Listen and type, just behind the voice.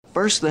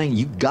First thing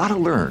you gotta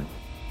learn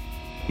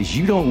is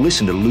you don't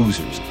listen to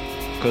losers,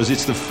 because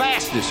it's the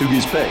fastest who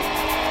gets paid.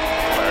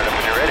 Fire it up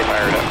when you're ready.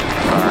 Fire it up.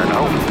 Fire it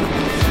home.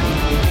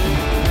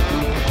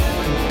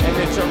 And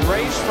it's a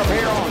race from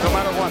here on, no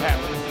matter what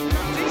happens.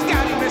 He's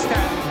got him this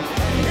time.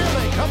 Here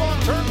they come on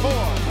turn 4.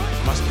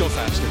 Must go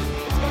faster.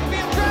 It's going to be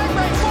a drag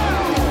race.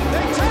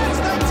 They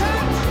touch.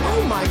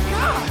 Oh, my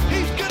God.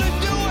 He's going to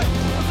do it.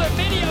 It was a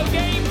video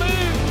game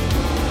move.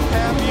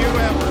 Have you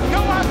ever?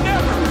 No, I've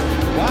never.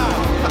 Wow.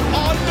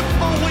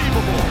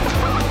 Unbelievable.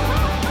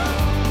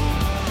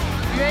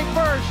 You ain't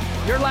first,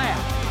 you're last.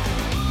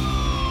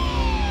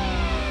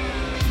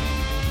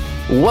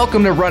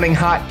 Welcome to Running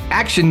Hot,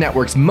 Action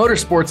Network's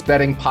motorsports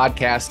betting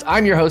podcast.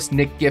 I'm your host,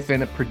 Nick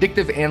Giffen, a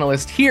predictive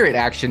analyst here at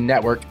Action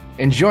Network.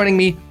 And joining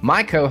me,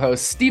 my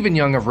co-host, Stephen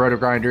Young of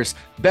RotoGrinders,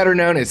 better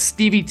known as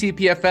Stevie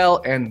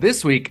TPFL. And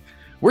this week,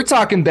 we're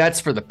talking bets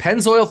for the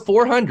Pennzoil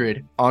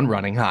 400 on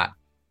Running Hot.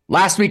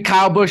 Last week,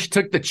 Kyle Busch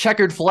took the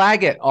checkered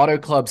flag at Auto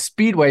Club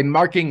Speedway,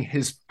 marking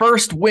his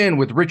first win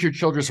with Richard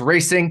Childress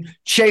Racing.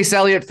 Chase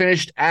Elliott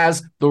finished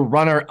as the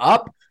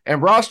runner-up.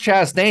 And Ross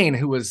Chastain,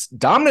 who was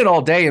dominant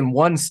all day and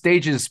won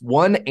stages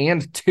 1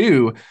 and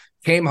 2,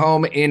 came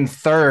home in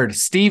third.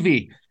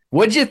 Stevie,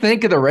 what'd you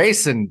think of the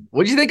race, and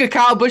what'd you think of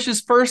Kyle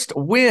Busch's first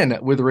win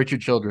with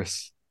Richard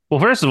Childress? Well,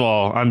 first of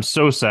all, I'm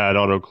so sad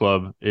Auto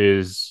Club it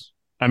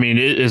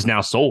is now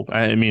sold.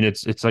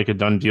 It's like a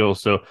done deal.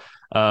 So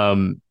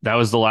that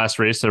was the last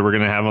race that we're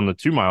going to have on the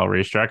 2-mile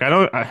racetrack.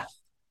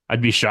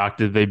 I'd be shocked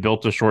if they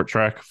built a short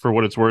track for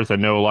what it's worth. I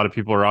know a lot of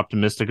people are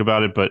optimistic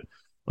about it, but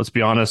let's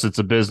be honest, it's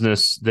a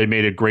business. They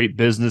made a great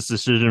business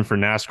decision for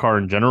NASCAR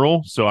in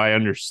general, so I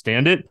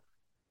understand it.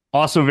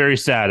 Also very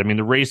sad. I mean,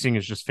 the racing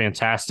is just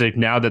fantastic.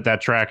 Now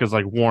that track is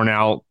like worn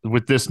out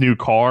with this new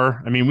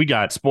car. I mean, we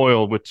got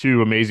spoiled with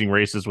 2 amazing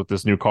races with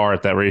this new car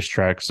at that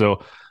racetrack.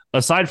 So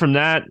aside from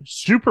that,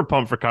 super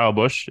pumped for Kyle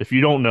Busch. If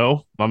you don't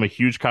know, I'm a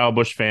huge Kyle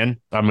Busch fan.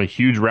 I'm a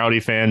huge Rowdy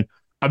fan.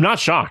 I'm not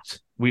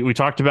shocked. We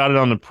talked about it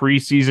on the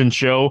preseason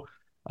show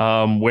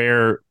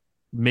where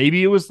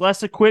maybe it was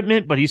less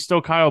equipment, but he's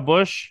still Kyle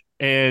Busch.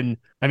 And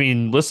I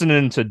mean,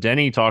 listening to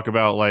Denny talk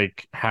about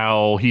like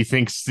how he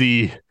thinks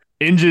the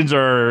engines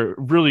are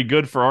really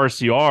good for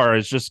RCR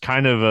is just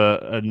kind of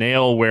a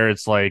nail where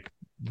it's like,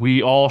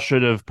 we all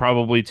should have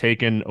probably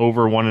taken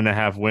over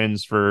 1.5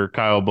 wins for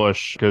Kyle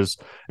Busch because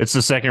it's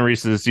the second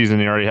race of the season.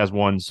 He already has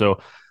 1.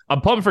 So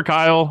I'm pumped for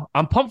Kyle.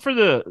 I'm pumped for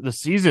the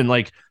season.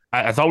 Like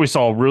I thought we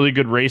saw really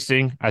good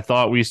racing. I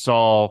thought we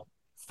saw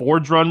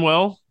Fords run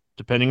well,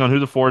 depending on who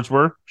the Fords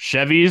were.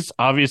 Chevys,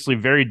 obviously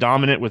very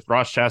dominant with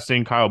Ross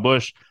Chastain, Kyle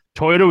Busch.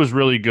 Toyota was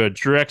really good.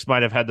 Truex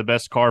might have had the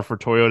best car for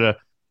Toyota.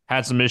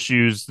 Had some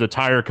issues, the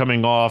tire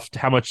coming off.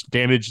 How much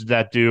damage did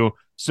that do?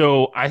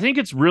 So I think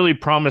it's really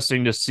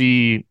promising to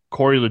see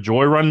Corey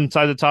LaJoie run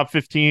inside the top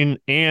 15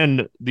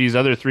 and these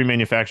other 3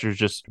 manufacturers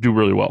just do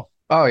really well.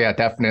 Oh, yeah,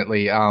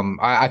 definitely.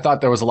 I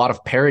thought there was a lot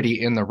of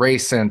parity in the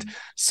race. And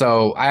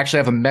so I actually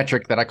have a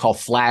metric that I call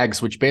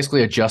flags, which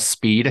basically adjusts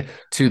speed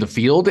to the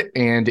field.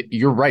 And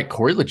you're right.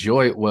 Corey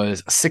LaJoie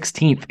was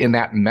 16th in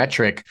that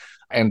metric.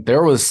 And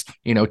there was,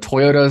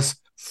 Toyotas,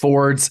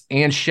 Fords,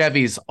 and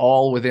Chevys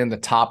all within the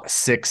top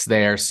 6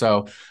 there.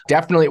 So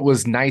definitely it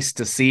was nice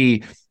to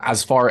see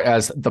as far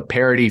as the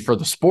parity for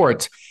the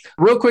sport.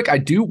 Real quick, I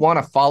do want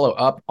to follow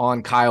up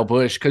on Kyle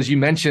Busch because you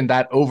mentioned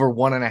that over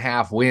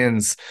 1.5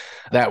 wins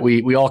that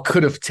we all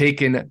could have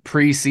taken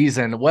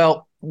preseason.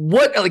 Well,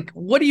 what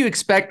do you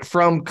expect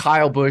from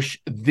Kyle Busch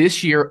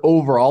this year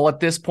overall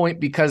at this point?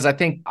 Because I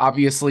think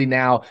obviously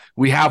now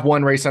we have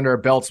 1 race under our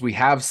belts. We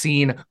have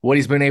seen what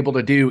he's been able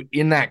to do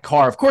in that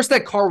car. Of course,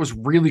 that car was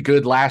really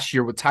good last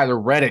year with Tyler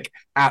Reddick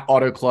at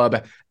Auto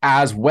Club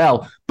as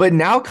well. But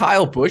now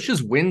Kyle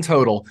Busch's win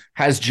total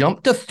has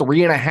jumped to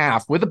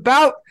 3.5 with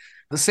about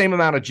the same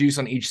amount of juice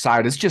on each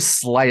side. It's just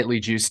slightly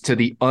juiced to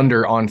the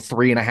under on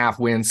 3.5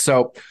 wins.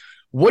 So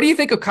what do you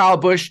think of Kyle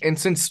Busch? And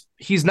since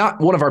he's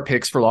not one of our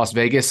picks for Las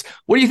Vegas,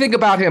 what do you think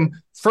about him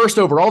first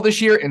overall this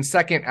year and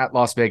second at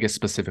Las Vegas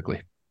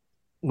specifically?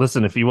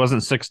 Listen, if he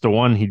wasn't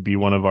 6-1, he'd be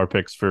one of our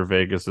picks for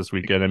Vegas this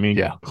weekend. I mean,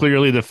 yeah,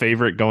 clearly the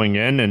favorite going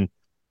in, and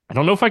I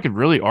don't know if I could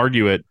really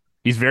argue it.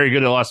 He's very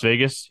good at Las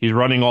Vegas. He's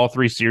running all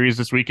 3 series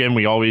this weekend.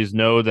 We always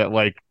know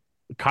that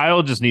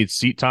Kyle just needs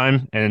seat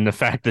time, and the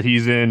fact that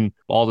he's in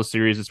all the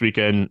series this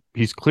weekend,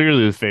 he's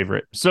clearly the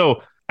favorite.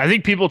 So I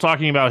think people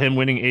talking about him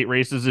winning 8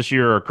 races this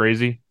year are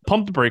crazy.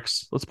 Pump the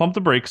brakes. Let's pump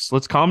the brakes.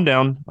 Let's calm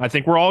down. I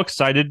think we're all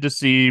excited to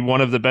see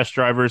one of the best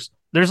drivers.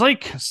 There's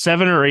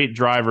 7 or 8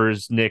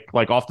 drivers, Nick,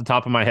 off the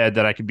top of my head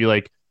that I could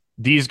be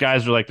these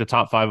guys are the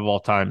top 5 of all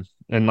time.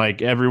 And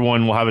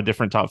everyone will have a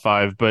different top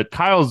 5, but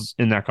Kyle's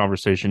in that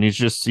conversation.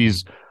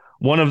 He's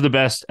one of the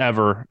best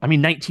ever. I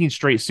mean, 19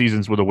 straight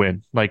seasons with a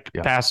win,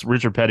 past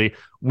Richard Petty.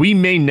 We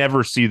may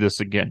never see this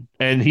again.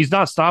 And he's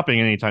not stopping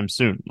anytime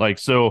soon.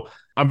 So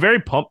I'm very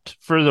pumped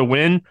for the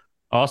win.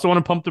 I also want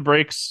to pump the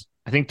brakes.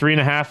 I think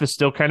 3.5 is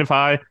still kind of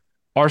high.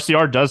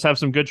 RCR does have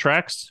some good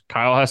tracks.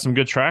 Kyle has some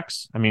good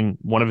tracks. I mean,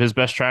 one of his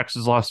best tracks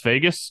is Las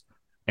Vegas.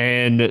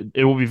 And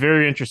it will be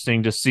very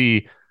interesting to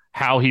see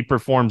how he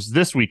performs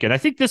this weekend. I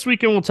think this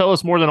weekend will tell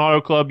us more than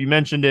Auto Club. You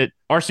mentioned it.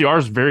 RCR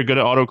is very good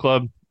at Auto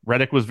Club.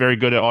 Reddick was very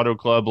good at Auto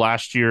Club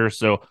last year.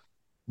 So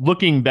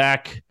looking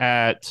back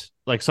at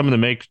like some of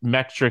the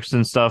metrics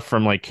and stuff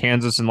from like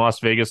Kansas and Las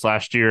Vegas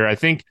last year, I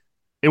think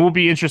it will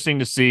be interesting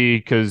to see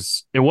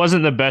because it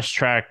wasn't the best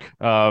track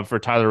for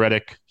Tyler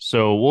Reddick.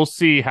 So we'll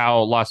see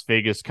how Las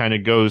Vegas kind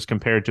of goes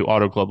compared to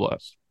Auto Club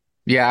last.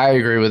 Yeah, I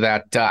agree with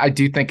that. I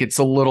do think it's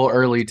a little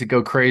early to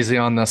go crazy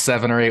on the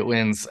 7 or 8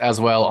 wins as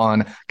well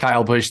on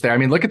Kyle Busch there. I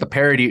mean, look at the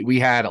parity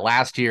we had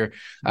last year.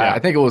 I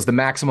think it was the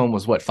maximum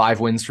was 5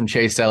 wins from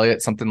Chase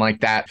Elliott, something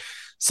like that.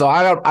 So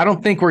I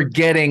don't think we're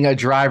getting a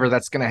driver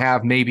that's going to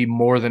have maybe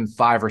more than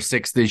 5 or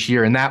 6 this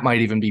year, and that might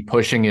even be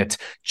pushing it.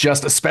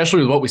 Just especially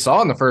with what we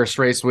saw in the first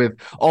race, with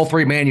all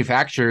 3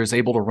 manufacturers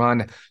able to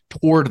run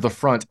toward the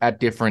front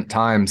at different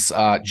times,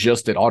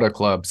 just at Auto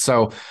Club.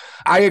 So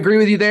I agree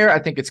with you there. I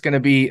think it's going to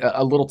be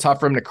a little tough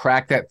for him to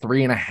crack that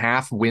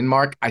 3.5 win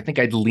mark. I think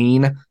I'd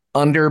lean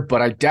under,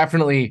 but I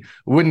definitely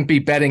wouldn't be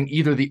betting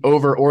either the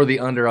over or the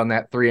under on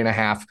that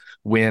 3.5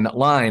 win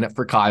line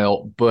for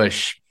Kyle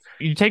Busch.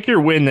 You take your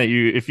win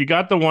if you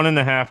got the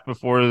 1.5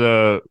 before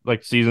the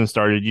season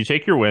started, you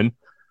take your win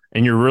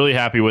and you're really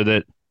happy with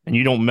it and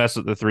you don't mess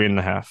with the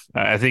 3.5.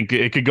 I think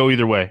it could go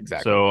either way.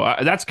 Exactly. So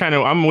that's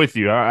I'm with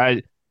you.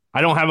 I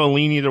don't have a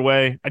lean either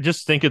way. I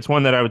just think it's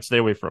one that I would stay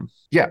away from.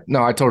 Yeah,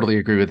 no, I totally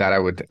agree with that.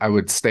 I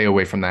would stay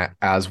away from that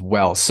as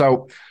well.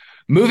 So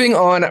moving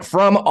on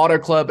from Auto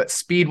Club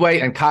Speedway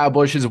and Kyle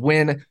Busch's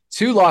win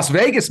to Las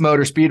Vegas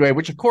Motor Speedway,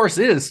 which of course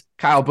is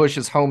Kyle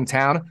Busch's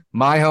hometown,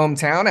 my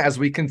hometown. As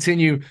we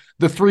continue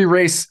the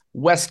 3-race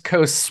West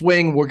Coast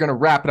swing, we're going to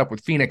wrap it up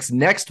with Phoenix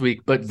next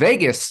week. But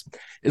Vegas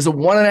is a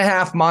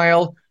 1.5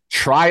 mile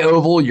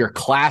tri-oval, your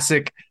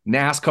classic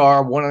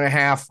NASCAR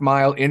 1.5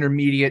 mile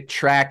intermediate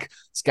track.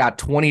 It's got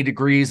 20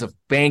 degrees of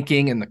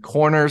banking in the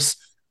corners.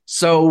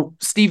 So,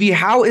 Stevie,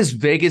 how is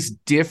Vegas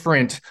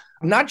different?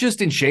 Not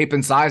just in shape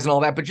and size and all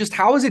that, but just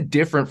how is it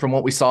different from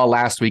what we saw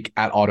last week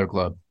at Auto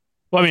Club?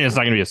 Well, I mean, it's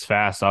not going to be as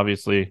fast,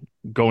 obviously,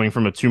 going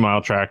from a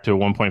 2-mile track to a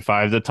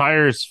 1.5. The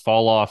tires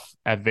fall off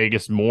at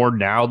Vegas more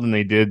now than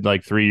they did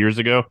 3 years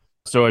ago.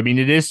 So, I mean,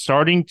 it is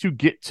starting to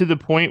get to the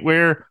point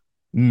where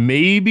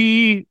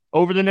maybe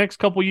over the next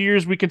couple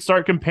years, we could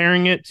start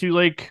comparing it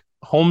to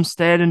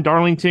Homestead and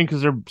Darlington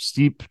because they're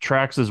steep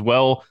tracks as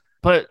well.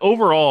 But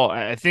overall,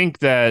 I think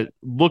that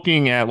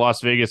looking at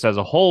Las Vegas as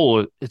a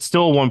whole, it's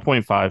still a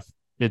 1.5.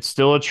 It's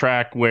still a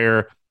track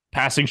where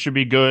passing should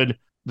be good.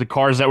 The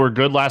cars that were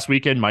good last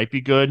weekend might be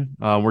good.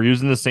 We're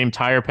using the same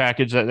tire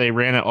package that they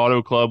ran at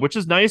Auto Club, which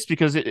is nice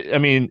because,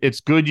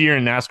 it's Goodyear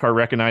and NASCAR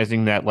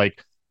recognizing that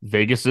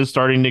Vegas is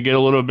starting to get a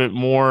little bit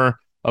more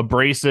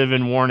abrasive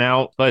and worn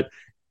out. But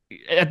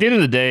at the end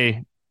of the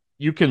day,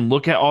 you can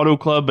look at Auto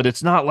Club, but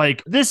it's not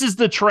this is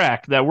the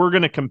track that we're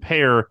going to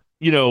compare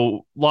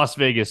Las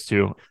Vegas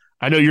to.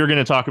 I know you're going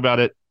to talk about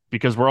it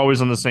because we're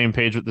always on the same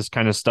page with this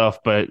kind of stuff,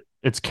 but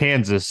it's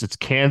Kansas. It's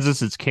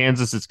Kansas. It's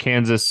Kansas. It's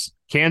Kansas.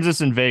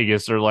 Kansas and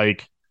Vegas are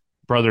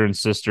brother and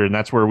sister, and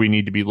that's where we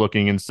need to be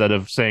looking instead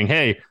of saying,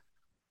 hey,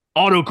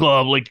 Auto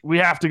Club, we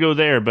have to go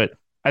there. But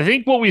I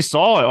think what we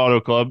saw at Auto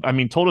Club,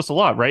 told us a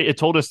lot, right? It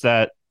told us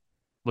that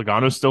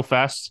Logano's still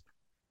fast.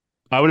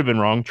 I would have been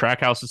wrong.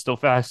 Trackhouse is still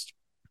fast.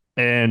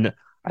 And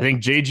I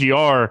think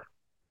JGR,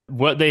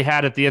 what they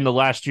had at the end of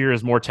last year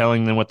is more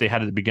telling than what they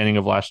had at the beginning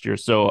of last year.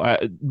 So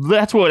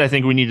that's what I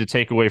think we need to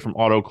take away from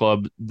Auto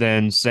Club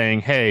than saying,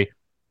 hey,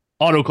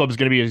 Auto Club is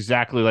going to be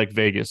exactly like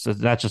Vegas.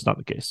 That's just not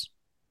the case.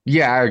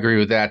 Yeah, I agree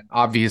with that.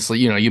 Obviously,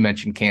 you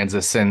mentioned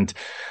Kansas and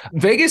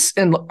Vegas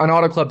and an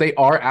Auto Club. They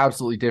are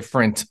absolutely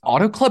different.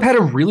 Auto Club had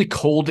a really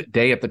cold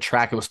day at the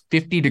track. It was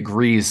 50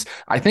 degrees.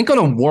 I think on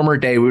a warmer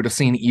day, we would have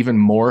seen even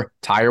more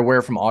tire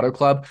wear from Auto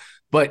Club.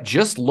 But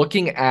just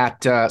looking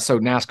at, so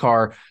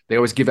NASCAR, they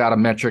always give out a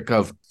metric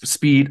of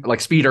speed,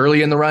 speed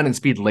early in the run and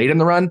speed late in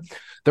the run.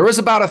 There was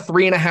about a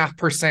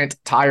 3.5%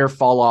 tire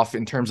fall off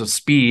in terms of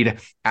speed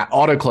at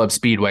Auto Club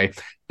Speedway.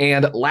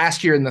 And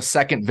last year in the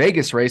second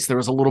Vegas race, there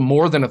was a little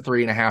more than a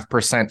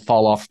 3.5%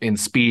 fall off in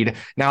speed.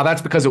 Now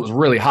that's because it was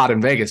really hot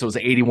in Vegas. It was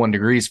 81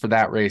 degrees for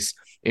that race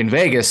in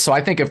Vegas. So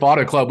I think if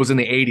Auto Club was in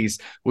the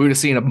 80s, we would have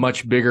seen a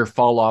much bigger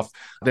fall off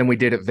than we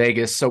did at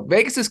Vegas. So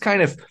Vegas is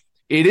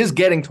it is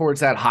getting towards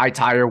that high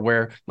tire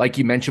wear, like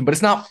you mentioned, but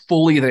it's not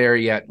fully there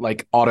yet,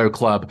 like Auto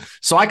Club.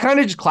 So I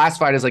kind of just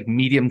classified as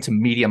medium to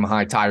medium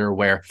high tire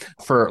wear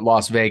for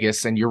Las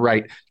Vegas. And you're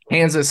right,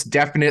 Kansas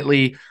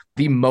definitely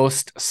the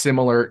most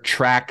similar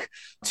track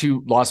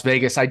to Las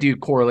Vegas. I do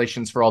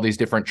correlations for all these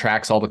different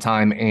tracks all the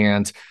time.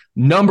 And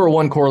number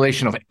one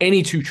correlation of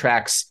any 2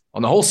 tracks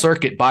on the whole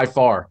circuit by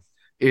far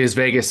is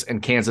Vegas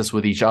and Kansas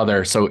with each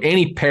other. So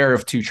any pair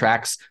of 2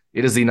 tracks,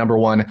 it is the number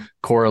one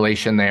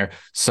correlation there.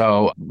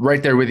 So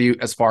right there with you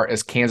as far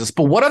as Kansas.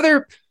 But what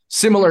other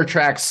similar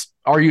tracks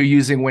are you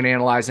using when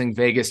analyzing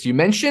Vegas? You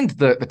mentioned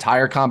the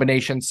tire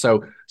combination.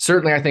 So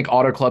certainly I think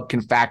Auto Club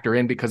can factor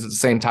in because it's the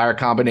same tire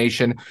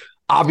combination.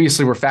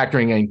 Obviously, we're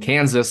factoring in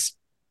Kansas.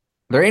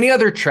 there any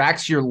other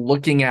tracks you're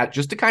looking at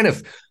just to kind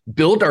of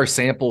build our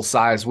sample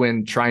size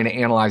when trying to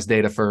analyze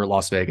data for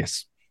Las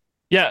Vegas?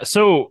 Yeah,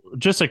 so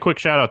just a quick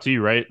shout out to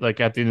you, right? Like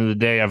at the end of the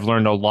day, I've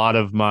learned a lot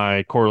of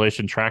my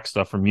correlation track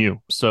stuff from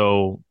you.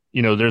 So,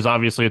 there's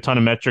obviously a ton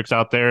of metrics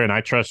out there, and I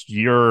trust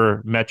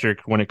your metric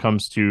when it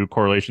comes to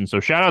correlation.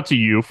 So shout out to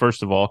you,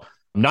 first of all,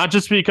 not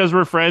just because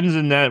we're friends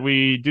and that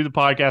we do the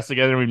podcast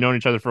together and we've known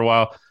each other for a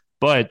while,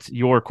 but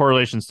your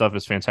correlation stuff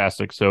is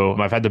fantastic. So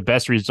I've had the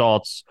best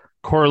results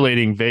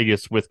correlating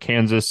Vegas with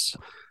Kansas.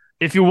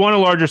 If you want a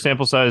larger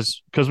sample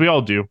size, because we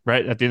all do,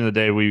 right? At the end of the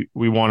day, we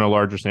want a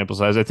larger sample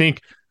size. I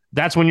think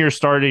that's when you're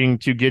starting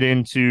to get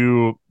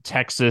into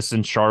Texas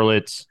and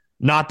Charlotte.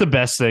 Not the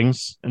best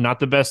things,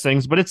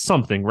 but it's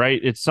something, right?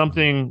 It's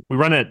something. We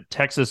run at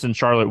Texas and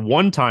Charlotte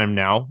one time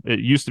now. It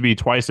used to be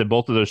twice at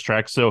both of those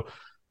tracks. So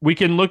we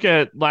can look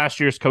at last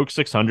year's Coke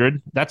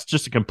 600. That's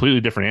just a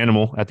completely different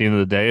animal at the end of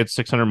the day. It's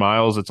 600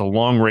 miles. It's a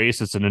long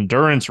race. It's an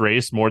endurance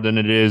race more than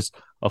it is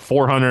a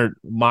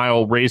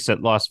 400-mile race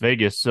at Las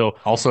Vegas. So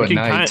also at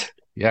night.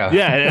 Yeah,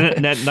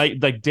 and at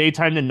night, like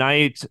daytime to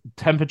night,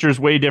 temperature's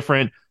way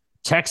different.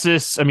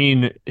 Texas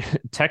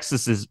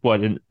is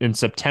what in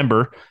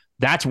September.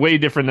 That's way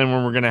different than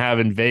when we're going to have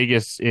in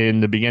Vegas in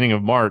the beginning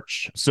of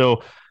March.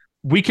 So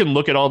we can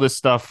look at all this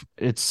stuff.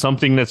 It's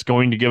something that's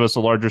going to give us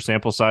a larger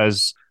sample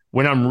size.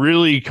 When I'm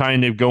really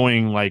kind of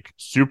going like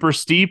super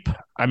steep,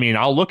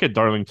 I'll look at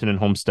Darlington and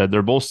Homestead.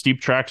 They're both steep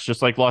tracks,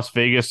 just like Las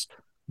Vegas.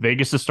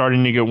 Vegas is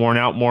starting to get worn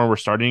out more. We're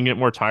starting to get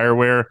more tire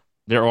wear.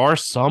 There are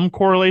some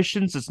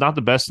correlations. It's not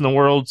the best in the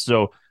world.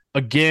 So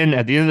again,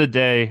 at the end of the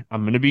day,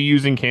 I'm going to be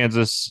using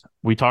Kansas.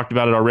 We talked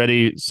about it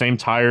already. Same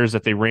tires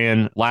that they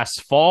ran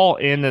last fall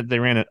and that they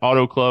ran at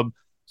Auto Club.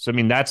 So,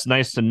 that's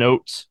nice to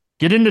note.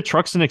 Get into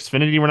Trucks and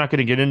Xfinity. We're not going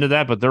to get into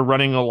that, but they're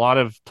running a lot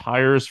of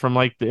tires from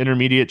like the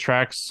intermediate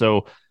tracks.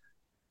 So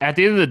at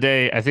the end of the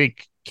day, I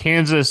think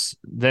Kansas,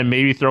 then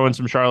maybe throw in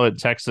some Charlotte,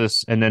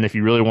 Texas. And then if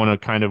you really want to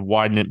kind of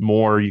widen it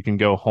more, you can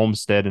go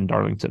Homestead and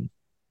Darlington.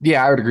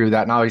 Yeah, I would agree with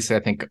that. And obviously, I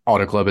think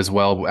Auto Club as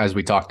well, as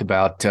we talked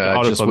about,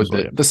 just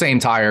with the same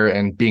tire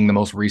and being the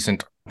most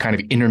recent kind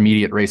of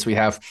intermediate race we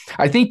have.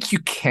 I think you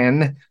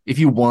can, if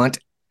you want,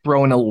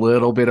 throw in a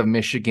little bit of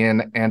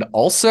Michigan. And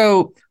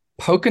also,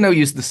 Pocono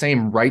used the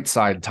same right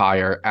side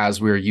tire as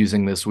we were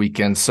using this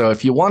weekend. So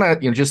if you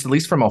want to, just at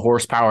least from a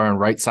horsepower and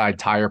right side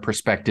tire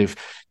perspective,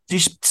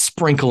 just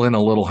sprinkle in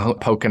a little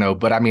Pocono,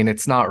 but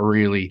it's not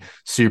really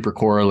super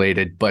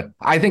correlated. But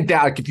I think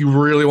that like, if you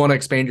really want to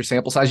expand your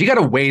sample size, you got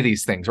to weigh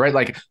these things, right?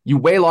 Like you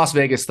weigh Las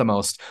Vegas the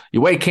most, you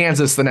weigh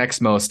Kansas the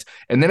next most,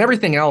 and then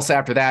everything else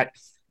after that,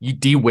 you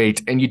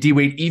de-weight, and you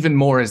de-weight even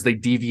more as they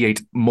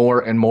deviate more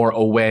and more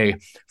away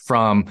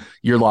from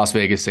your Las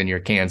Vegas and your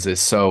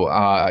Kansas. So,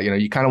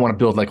 you kind of want to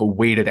build like a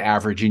weighted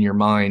average in your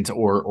mind,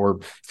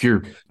 or if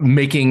you're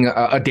making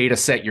a data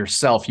set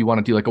yourself, you want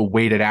to do like a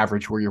weighted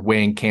average where you're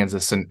weighing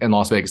Kansas and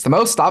Las Vegas the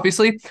most,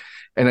 obviously,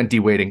 and then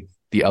de-weighting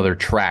the other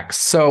tracks.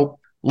 So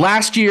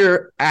last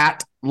year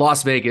at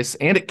Las Vegas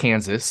and at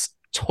Kansas,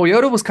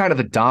 Toyota was kind of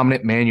the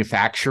dominant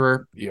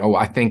manufacturer.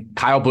 I think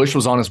Kyle Busch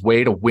was on his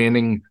way to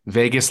winning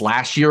Vegas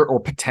last year, or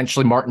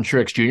potentially Martin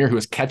Truex Jr., who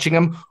was catching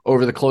him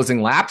over the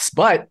closing laps.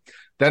 But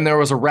then there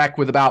was a wreck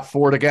with about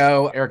 4 to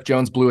go. Eric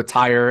Jones blew a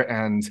tire,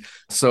 and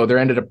so there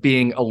ended up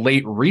being a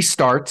late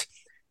restart.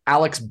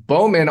 Alex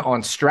Bowman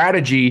on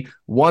strategy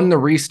won the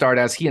restart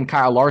as he and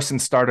Kyle Larson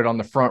started on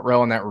the front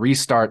row on that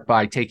restart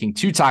by taking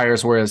 2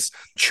 tires, whereas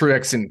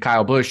Truex and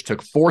Kyle Busch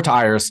took 4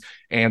 tires,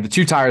 and the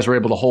 2 tires were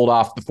able to hold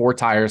off the 4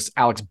 tires.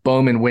 Alex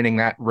Bowman winning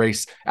that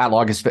race at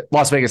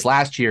Las Vegas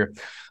last year.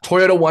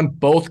 Toyota won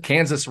both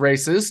Kansas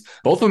races,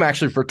 both of them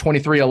actually for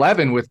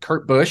 23-11 with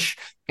Kurt Busch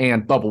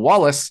and Bubba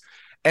Wallace.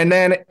 And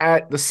then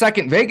at the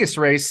second Vegas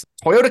race,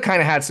 Toyota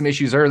kind of had some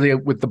issues earlier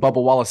with the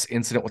Bubba Wallace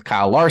incident with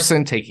Kyle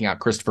Larson taking out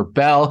Christopher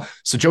Bell.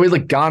 So Joey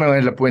Logano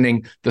ended up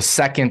winning the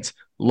second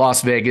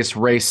Las Vegas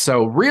race.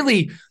 So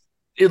really,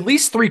 at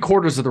least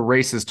 3/4 of the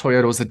races,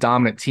 Toyota was the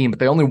dominant team, but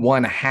they only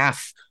won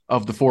half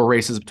of the 4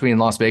 races between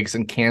Las Vegas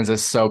and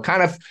Kansas. So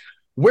kind of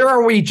where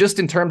are we just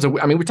in terms of,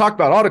 we talked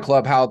about Auto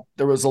Club, how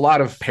there was a lot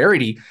of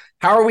parity.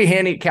 How are we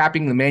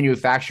handicapping the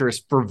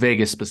manufacturers for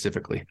Vegas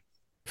specifically?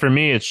 For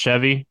me, it's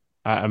Chevy.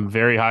 I'm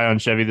very high on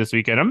Chevy this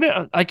weekend.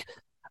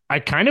 I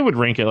kind of would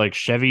rank it like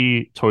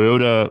Chevy,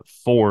 Toyota,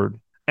 Ford.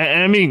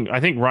 And I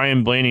think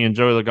Ryan Blaney and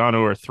Joey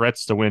Logano are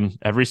threats to win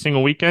every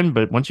single weekend.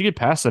 But once you get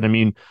past that,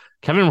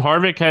 Kevin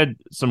Harvick had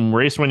some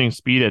race winning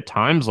speed at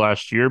times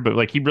last year, but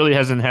like he really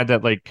hasn't had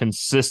that like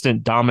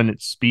consistent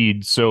dominant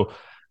speed. So,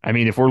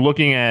 if we're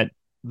looking at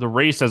the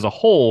race as a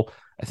whole,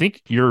 I think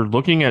you're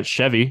looking at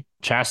Chevy.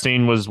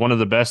 Chastain was one of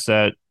the best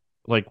at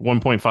like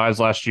 1.5s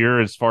last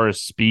year as far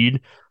as speed.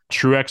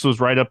 Truex was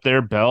right up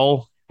there.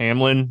 Bell,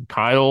 Hamlin,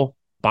 Kyle,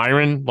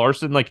 Byron,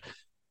 Larson, like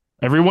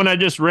everyone I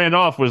just ran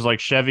off was like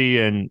Chevy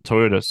and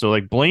Toyota. So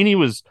like Blaney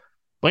was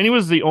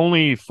the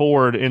only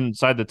Ford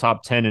inside the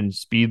top 10 in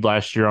speed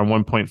last year on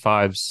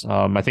 1.5s.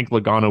 I think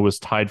Logano was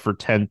tied for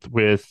 10th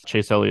with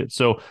Chase Elliott.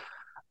 So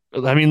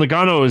I mean,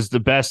 Logano is the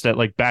best at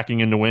like backing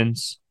into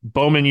wins.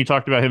 Bowman, you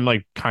talked about him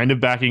like kind of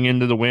backing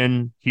into the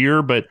win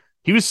here, but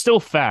he was still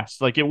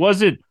fast. Like was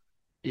he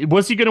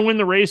going to win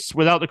the race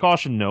without the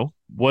caution? No.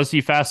 Was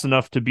he fast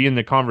enough to be in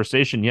the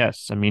conversation?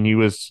 Yes. I mean, he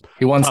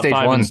won top stage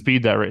 5 one in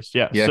speed that race.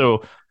 Yeah. Yeah.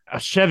 So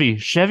Chevy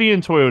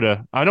and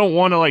Toyota. I don't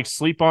want to like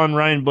sleep on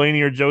Ryan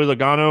Blaney or Joey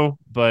Logano,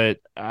 but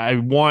I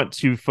want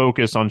to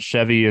focus on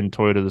Chevy and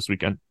Toyota this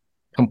weekend.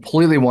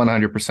 Completely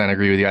 100%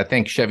 agree with you. I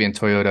think Chevy and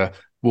Toyota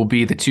will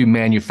be the two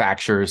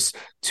manufacturers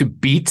to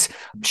beat.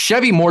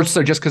 Chevy more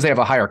so just because they have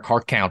a higher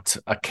car count,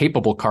 a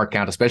capable car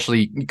count,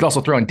 especially. You can also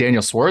throw in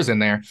Daniel Suarez in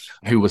there,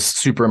 who was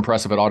super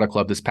impressive at Auto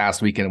Club this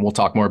past weekend, and we'll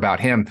talk more about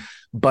him.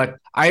 But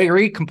I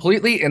agree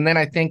completely. And then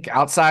I think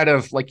outside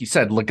of, like you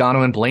said,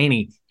 Logano and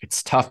Blaney,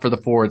 it's tough for the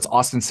Fords.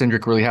 Austin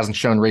Cindric really hasn't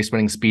shown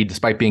race-winning speed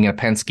despite being in a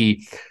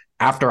Penske.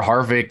 After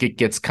Harvick, it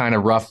gets kind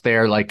of rough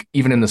there. Like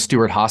even in the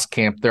Stewart-Haas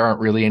camp, there aren't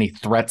really any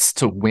threats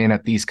to win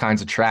at these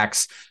kinds of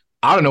tracks.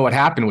 I don't know what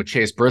happened with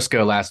Chase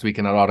Briscoe last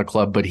weekend at Auto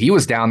Club, but he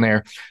was down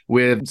there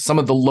with some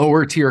of the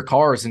lower tier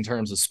cars in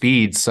terms of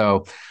speed.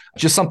 So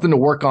just something to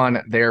work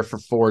on there for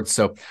Ford.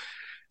 So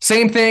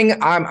same thing.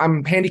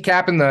 I'm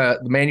handicapping the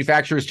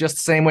manufacturers just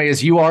the same way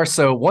as you are.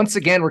 So once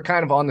again, we're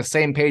kind of on the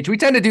same page. We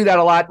tend to do that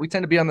a lot. We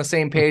tend to be on the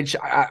same page,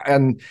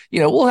 and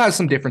we'll have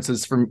some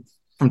differences from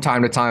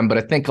time to time, but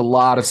I think a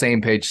lot of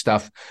same page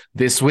stuff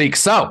this week.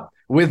 So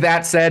with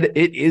that said,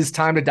 it is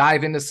time to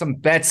dive into some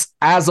bets.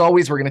 As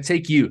always, we're going to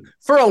take you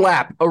for a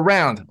lap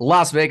around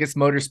Las Vegas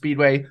Motor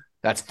Speedway.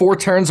 That's 4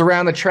 turns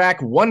around the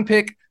track, 1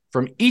 pick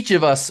from each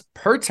of us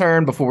per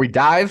turn before we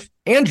dive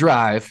and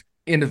drive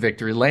into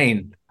victory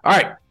lane. All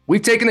right,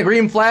 we've taken the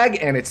green flag,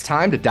 and it's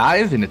time to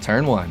dive into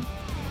turn 1.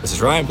 This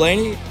is Ryan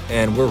Blaney,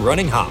 and we're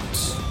running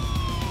hops.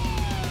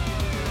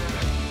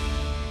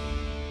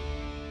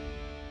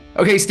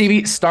 Okay,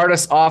 Stevie, start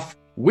us off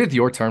with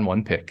your turn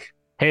 1 pick.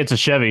 Hey, it's a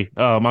Chevy.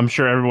 I'm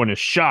sure everyone is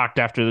shocked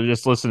after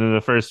just listening to the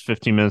first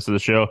 15 minutes of the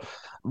show.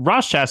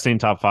 Ross Chastain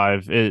top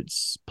 5.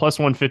 It's plus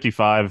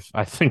 155.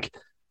 I think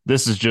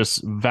this is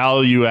just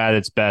value at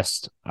its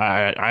best.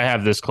 I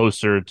have this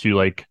closer to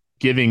like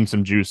giving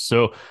some juice.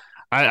 So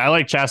I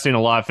like Chastain a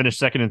lot.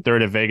 Finished 2nd and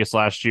 3rd at Vegas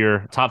last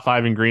year. Top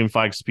 5 in green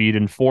flag speed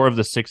in 4 of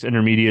the 6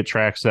 intermediate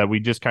tracks that we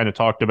just kind of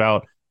talked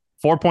about.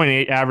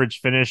 4.8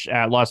 average finish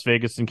at Las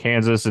Vegas and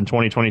Kansas in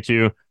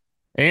 2022.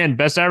 And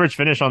best average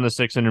finish on the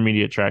 6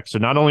 intermediate track. So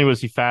not only was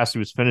he fast, he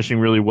was finishing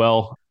really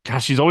well.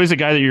 Gosh, he's always a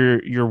guy that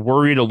you're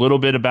worried a little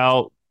bit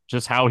about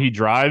just how he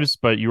drives,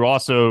 but you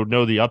also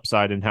know the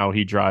upside in how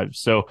he drives.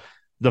 So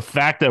the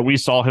fact that we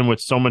saw him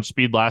with so much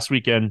speed last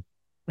weekend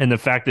and the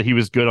fact that he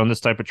was good on this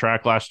type of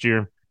track last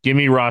year, give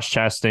me Ross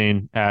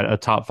Chastain at a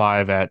top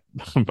 5 at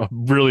a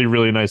really,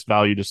 really nice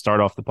value to start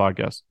off the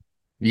podcast.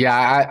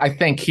 Yeah, I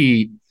think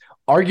he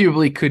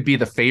arguably could be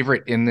the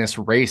favorite in this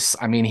race.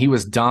 I mean, he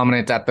was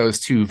dominant at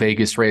those 2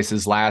 Vegas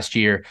races last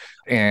year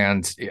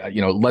and,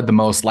 led the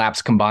most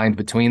laps combined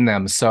between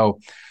them. So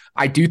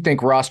I do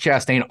think Ross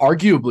Chastain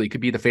arguably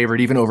could be the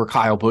favorite even over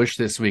Kyle Busch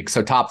this week.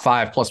 So top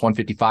 5 plus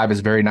 155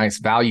 is very nice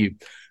value.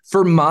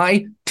 For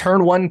my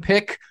turn 1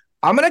 pick,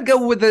 I'm going to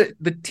go with the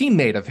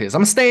teammate of his.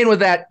 I'm staying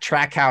with that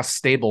Trackhouse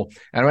stable.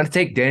 And I'm going to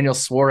take Daniel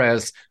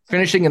Suarez,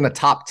 finishing in the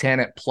top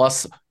 10 at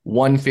plus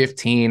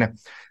 115.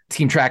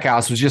 Team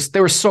Trackhouse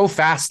they were so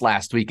fast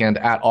last weekend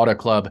at Auto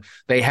Club.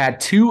 They had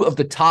 2 of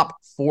the top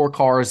 4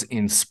 cars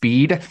in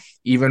speed,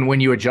 even when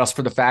you adjust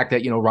for the fact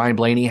that, Ryan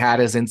Blaney had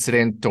his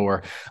incident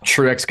or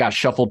Truex got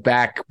shuffled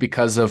back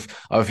because of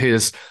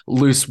his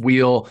loose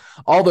wheel,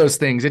 all those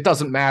things. It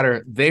doesn't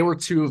matter. They were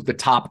 2 of the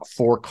top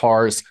 4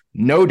 cars,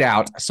 no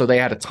doubt. So they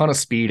had a ton of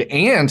speed.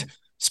 And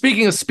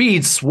speaking of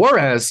speed,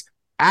 Suarez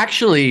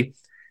actually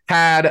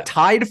had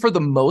tied for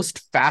the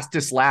most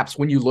fastest laps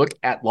when you look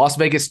at Las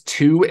Vegas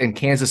 2 and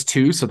Kansas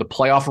 2, so the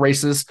playoff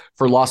races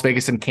for Las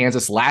Vegas and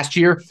Kansas last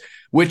year,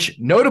 which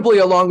notably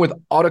along with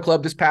Auto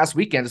Club this past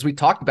weekend, as we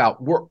talked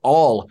about, we're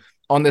all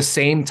on the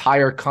same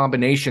tire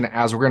combination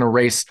as we're going to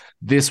race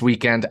this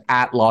weekend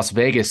at Las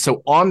Vegas.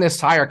 So on this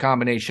tire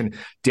combination,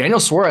 Daniel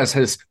Suarez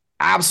has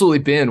absolutely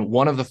been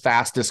one of the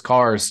fastest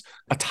cars,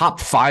 a top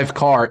 5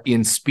 car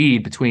in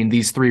speed between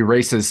these 3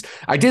 races.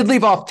 I did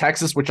leave off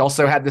Texas, which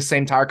also had the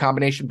same tire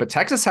combination, but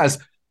Texas has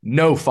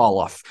no fall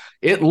off.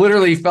 It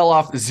literally fell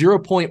off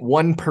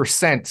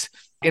 0.1%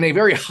 in a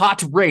very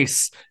hot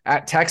race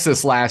at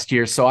Texas last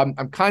year. So I'm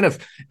kind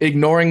of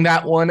ignoring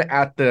that one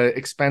at the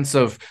expense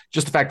of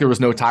just the fact there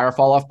was no tire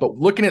fall off. But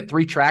looking at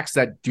 3 tracks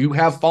that do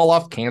have fall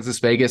off, Kansas,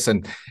 Vegas,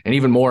 and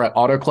even more at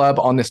Auto Club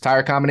on this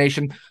tire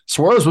combination,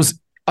 Suarez was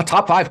a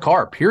top 5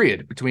 car,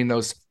 period, between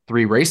those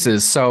 3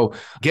 races. So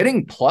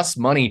getting plus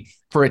money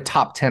for a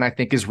top 10, I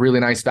think, is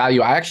really nice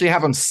value. I actually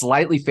have him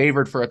slightly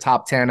favored for a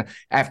top 10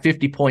 at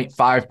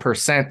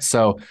 50.5%.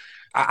 So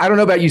I don't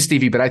know about you,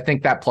 Stevie, but I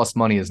think that plus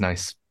money is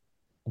nice.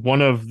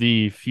 One of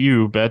the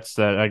few bets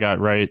that I got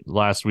right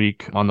last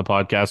week on the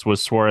podcast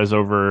was Suarez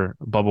over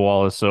Bubba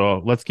Wallace.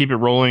 So let's keep it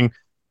rolling.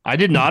 I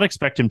did not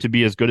expect him to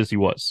be as good as he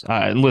was.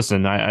 And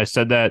listen, I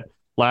said that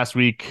last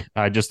week.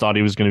 I just thought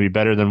he was going to be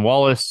better than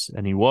Wallace,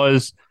 and he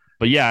was.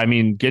 But yeah, I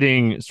mean,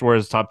 getting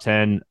Suarez top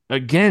 10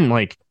 again,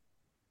 like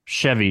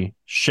Chevy.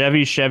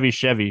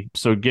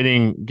 So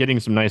getting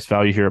some nice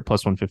value here at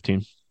plus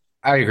 115.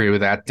 I agree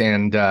with that.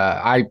 And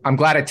I'm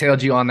glad I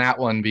tailed you on that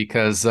one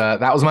because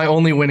that was my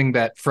only winning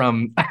bet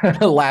from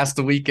last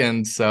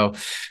weekend. So,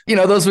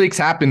 those weeks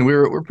happened.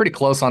 We're pretty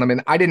close on them.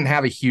 And I didn't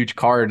have a huge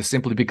card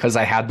simply because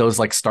I had those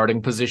like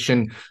starting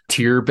position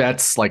tier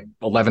bets, like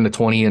 11 to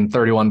 20 and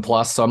 31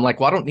 plus. So I'm like,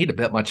 well, I don't need to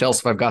bet much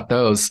else if I've got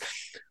those.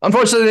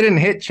 Unfortunately, they didn't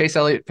hit. Chase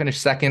Elliott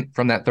finished second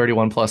from that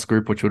 31 plus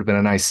group, which would have been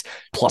a nice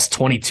plus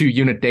 22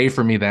 unit day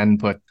for me then.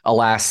 But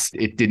alas,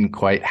 it didn't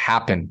quite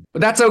happen.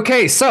 But that's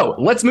okay. So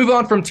let's move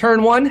on from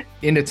turn 1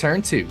 into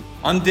turn 2.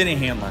 I'm Denny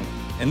Hanlon,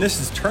 and this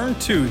is turn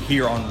 2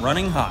 here on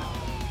Running Hot.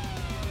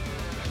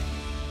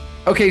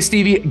 Okay,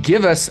 Stevie,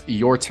 give us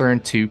your turn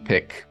 2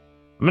 pick.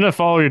 I'm going to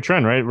follow your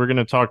trend, right? We're going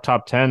to talk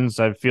top 10s.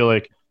 I feel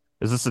like,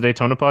 is this a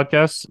Daytona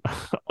podcast?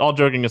 All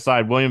joking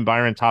aside, William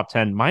Byron top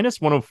 10, minus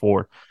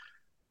 104.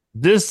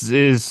 This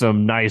is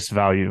some nice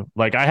value.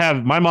 Like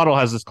my model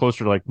has this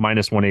closer to like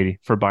minus 180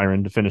 for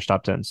Byron to finish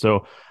top 10.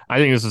 So I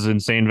think this is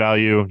insane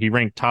value. He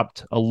ranked top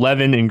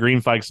 11 in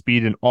green flag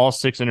speed in all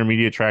 6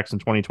 intermediate tracks in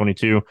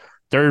 2022.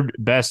 Third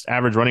best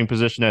average running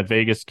position at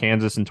Vegas,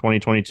 Kansas in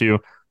 2022.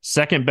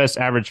 Second best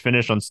average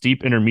finish on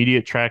steep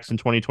intermediate tracks in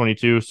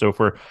 2022. So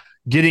for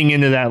getting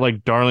into that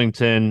like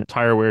Darlington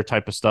tire wear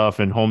type of stuff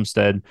and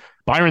Homestead,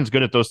 Byron's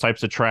good at those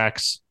types of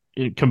tracks.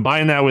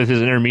 Combine that with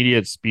his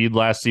intermediate speed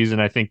last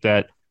season, I think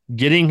that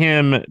getting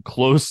him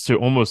close to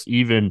almost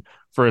even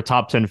for a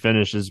top 10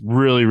 finish is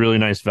really, really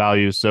nice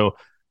value. So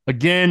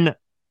again,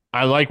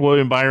 I like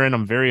William Byron.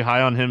 I'm very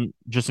high on him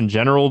just in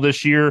general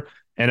this year.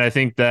 And I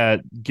think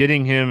that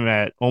getting him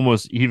at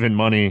almost even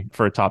money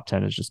for a top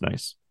 10 is just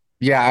nice.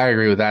 Yeah, I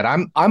agree with that.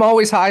 I'm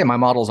always high, and my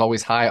model's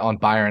always high on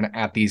Byron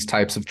at these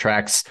types of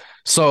tracks.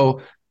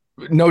 So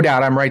no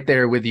doubt, I'm right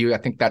there with you. I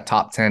think that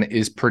top 10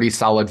 is pretty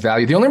solid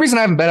value. The only reason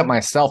I haven't bet it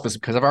myself is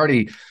because I've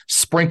already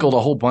sprinkled a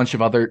whole bunch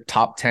of other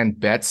top 10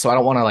 bets. So I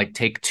don't want to like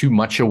take too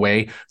much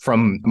away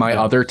from my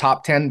other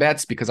top 10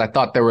 bets because I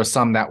thought there were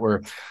some that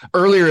were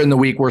earlier in the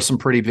week were some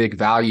pretty big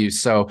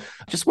values. So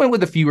just went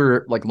with a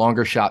fewer like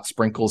longer shot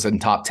sprinkles and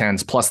top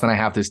 10s. Plus then I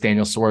have this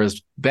Daniel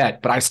Suarez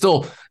bet, but I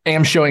still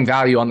am showing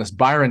value on this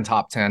Byron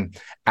top 10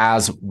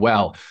 as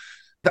well.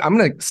 I'm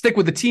going to stick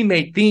with the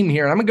teammate theme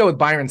here, and I'm going to go with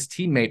Byron's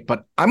teammate,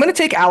 but I'm going to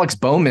take Alex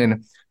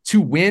Bowman to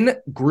win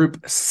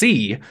Group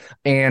C,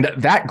 and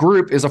that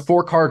group is a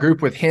 4-car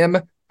group with him,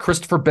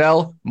 Christopher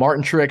Bell,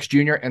 Martin Truex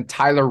Jr., and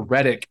Tyler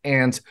Reddick.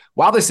 And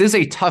while this is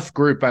a tough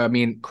group, I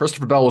mean,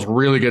 Christopher Bell was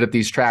really good at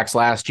these tracks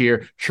last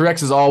year.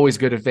 Truex is always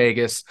good at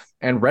Vegas,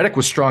 and Reddick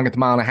was strong at the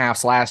 1.5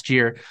 miles last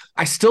year.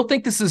 I still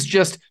think this is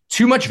just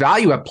too much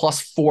value at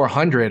plus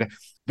 400.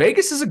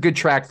 Vegas is a good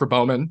track for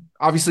Bowman.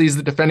 Obviously, he's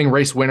the defending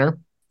race winner.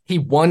 He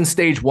won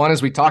stage 1,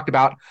 as we talked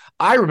about.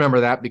 I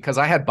remember that because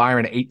I had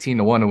Byron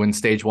 18-1 to win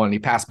stage 1. And he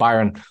passed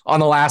Byron on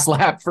the last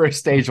lap for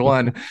stage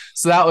 1.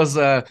 So that was,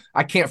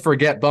 I can't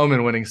forget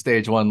Bowman winning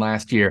stage 1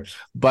 last year.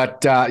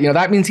 But,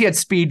 that means he had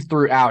speed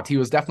throughout. He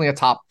was definitely a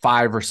top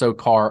 5 or so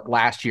car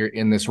last year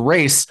in this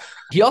race.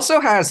 He also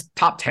has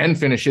top 10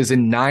 finishes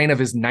in 9 of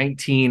his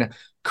 19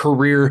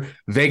 career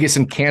Vegas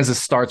and Kansas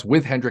starts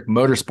with Hendrick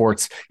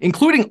Motorsports,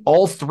 including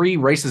all 3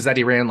 races that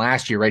he ran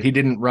last year, right? He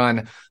didn't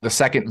run the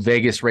second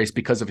Vegas race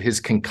because of his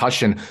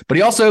concussion, but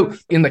he also,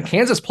 in the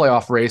Kansas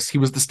playoff race, he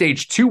was the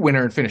stage 2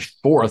 winner and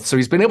finished 4th. So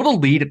he's been able to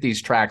lead at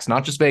these tracks,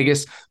 not just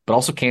Vegas, but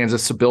also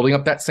Kansas. So building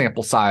up that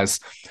sample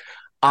size.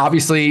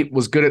 Obviously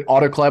was good at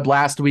Auto Club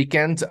last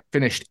weekend,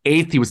 finished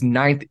 8th. He was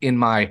 9th in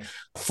my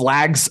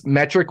flags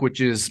metric,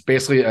 which is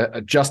basically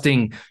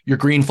adjusting your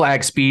green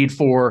flag speed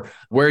for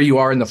where you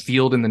are in the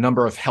field and the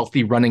number of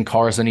healthy running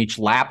cars on each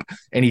lap.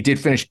 And he did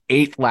finish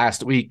 8th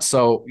last week.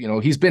 So,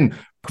 he's been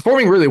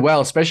performing really well,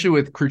 especially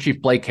with crew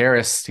chief Blake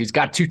Harris. He's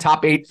got 2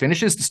 top 8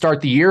 finishes to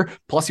start the year.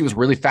 Plus he was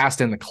really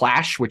fast in the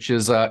Clash, which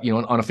is,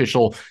 an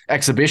unofficial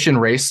exhibition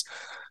race.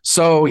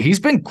 So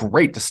he's been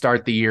great to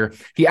start the year.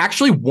 He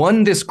actually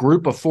won this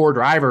group of 4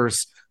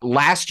 drivers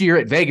last year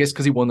at Vegas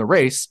because he won the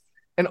race.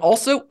 And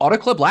also Auto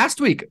Club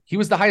last week, he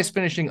was the highest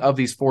finishing of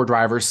these 4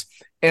 drivers.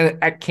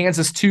 And at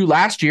Kansas 2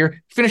 last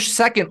year, finished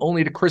second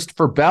only to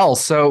Christopher Bell.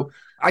 So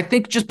I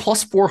think just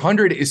plus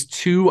 400 is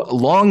too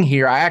long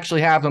here. I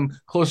actually have him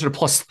closer to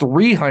plus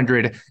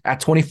 300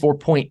 at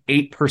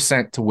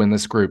 24.8% to win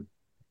this group.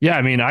 Yeah,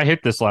 I mean, I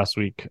hit this last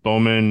week.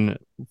 Bowman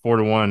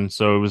 4-1.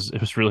 So it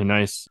was really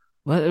nice.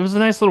 It was a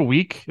nice little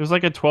week. It was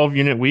like a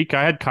 12-unit week.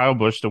 I had Kyle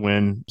Busch to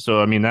win.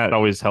 So, I mean, that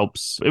always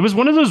helps. It was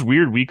one of those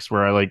weird weeks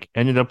where I like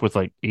ended up with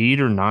like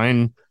 8 or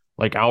 9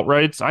 like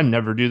outrights. I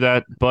never do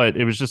that, but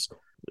it was just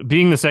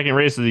being the second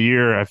race of the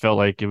year. I felt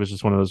like it was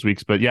just one of those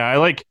weeks, but yeah, I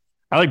like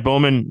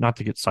Bowman, not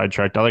to get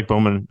sidetracked. I like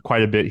Bowman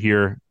quite a bit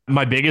here.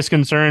 My biggest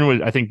concern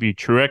would, I think, be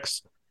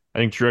Truex. I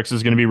think Truex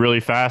is going to be really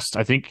fast.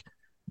 I think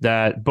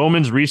that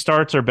Bowman's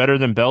restarts are better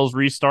than Bell's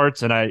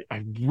restarts. And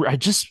I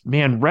just,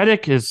 man,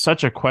 Reddick is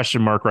such a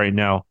question mark right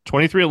now.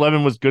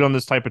 2311 was good on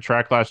this type of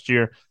track last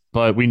year,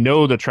 but we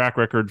know the track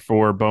record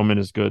for Bowman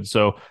is good.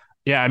 So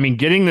yeah, I mean,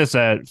 getting this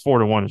at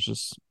 4-1 is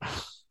just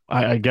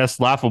I guess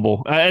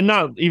laughable, and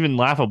not even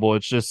laughable.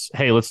 It's just,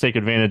 hey, let's take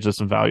advantage of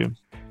some value.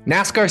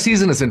 NASCAR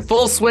season is in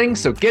full swing,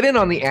 so get in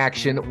on the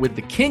action with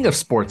the king of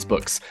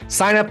sportsbooks.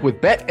 Sign up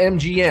with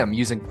BetMGM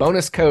using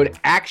bonus code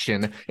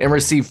ACTION and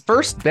receive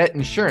first bet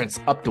insurance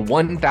up to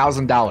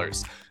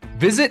 $1,000.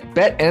 Visit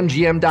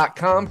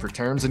BetMGM.com for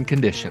terms and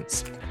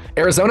conditions.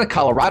 Arizona,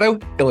 Colorado,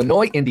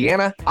 Illinois,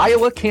 Indiana,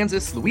 Iowa,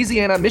 Kansas,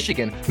 Louisiana,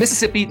 Michigan,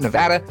 Mississippi,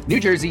 Nevada, New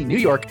Jersey, New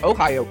York,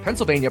 Ohio,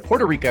 Pennsylvania,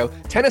 Puerto Rico,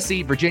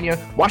 Tennessee, Virginia,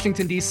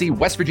 Washington, D.C.,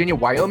 West Virginia,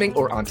 Wyoming,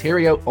 or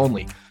Ontario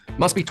only.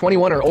 Must be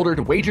 21 or older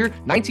to wager,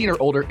 19 or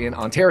older in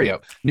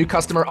Ontario. New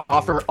customer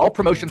offer. All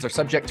promotions are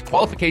subject to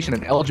qualification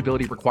and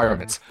eligibility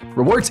requirements.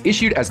 Rewards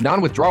issued as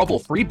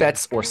non-withdrawable free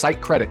bets or site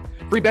credit.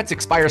 Free bets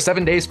expire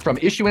 7 days from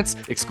issuance.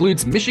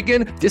 Excludes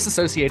Michigan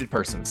disassociated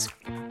persons.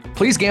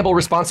 Please gamble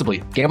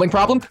responsibly. Gambling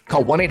problem?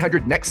 Call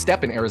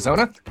 1-800-NEXT-STEP in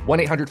Arizona,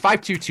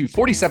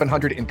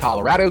 1-800-522-4700 in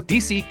Colorado,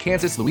 D.C.,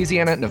 Kansas,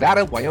 Louisiana,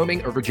 Nevada,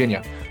 Wyoming, or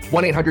Virginia.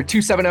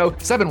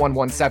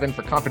 1-800-270-7117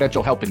 for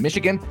confidential help in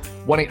Michigan.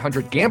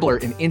 1-800-GAMBLER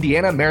in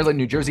Indiana, Maryland,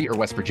 New Jersey, or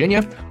West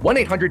Virginia.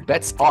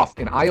 1-800-BETS-OFF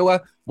in Iowa.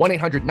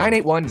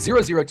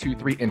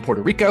 1-800-981-0023 in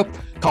Puerto Rico.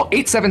 Call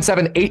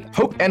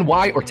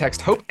 877-8-HOPE-NY or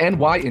text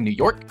HOPE-NY in New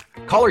York.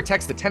 Call or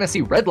text the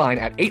Tennessee Red Line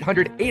at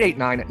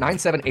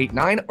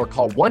 800-889-9789 or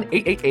call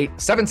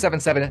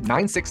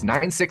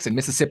 1-888-777-9696 in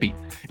Mississippi.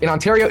 In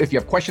Ontario, if you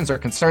have questions or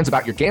concerns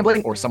about your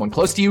gambling or someone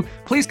close to you,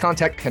 please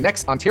contact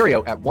Connects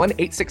Ontario at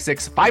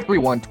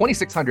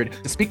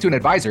 1-866-531-2600 to speak to an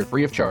advisor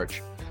free of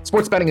charge.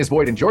 Sports betting is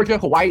void in Georgia,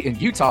 Hawaii,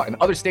 and Utah, and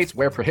other states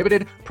where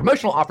prohibited.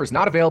 Promotional offers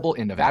not available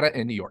in Nevada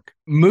and New York.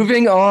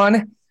 Moving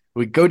on,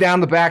 we go down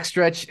the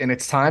backstretch, and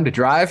it's time to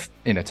drive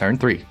into turn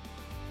 3.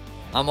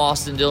 I'm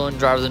Austin Dillon,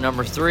 driver the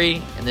number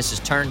 3, and this is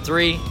turn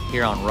 3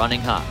 here on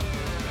Running Hot.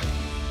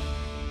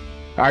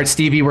 All right,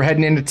 Stevie, we're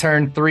heading into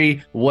turn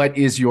 3. What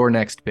is your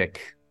next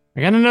pick? I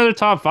got another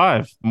top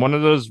 5. One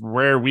of those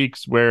rare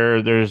weeks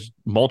where there's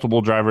multiple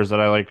drivers that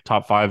I like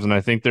top 5s, and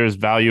I think there's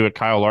value at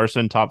Kyle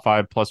Larson, top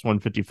 5 plus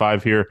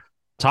 155 here.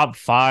 Top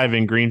 5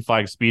 in green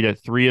flag speed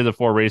at 3 of the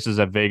 4 races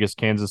at Vegas,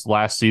 Kansas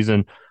last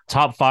season.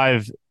 Top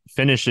 5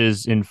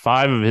 finishes in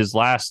 5 of his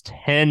last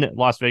 10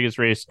 Las Vegas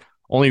race.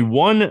 Only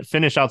 1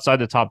 finish outside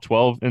the top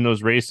 12 in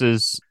those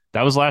races.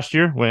 That was last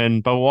year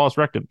when Bubba Wallace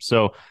wrecked him.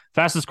 So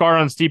fastest car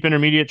on steep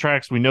intermediate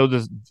tracks. We know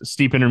the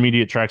steep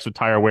intermediate tracks with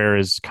tire wear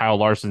is Kyle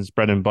Larson's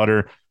bread and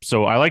butter.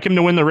 So I like him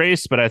to win the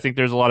race, but I think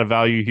there's a lot of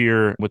value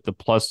here with the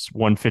plus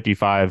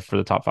 155 for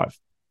the top 5.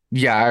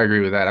 Yeah, I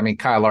agree with that. I mean,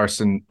 Kyle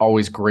Larson,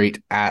 always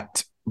great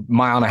at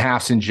mile and a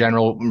halves in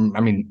general.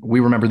 I mean, we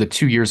remember the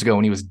 2 years ago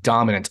when he was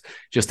dominant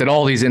just at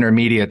all these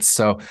intermediates.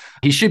 So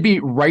he should be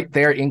right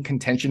there in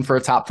contention for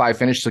a top 5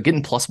 finish. So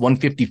getting plus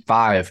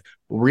 155,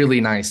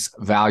 really nice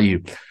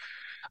value.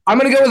 I'm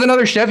going to go with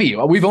another Chevy.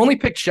 We've only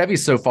picked Chevy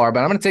so far,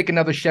 but I'm going to take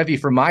another Chevy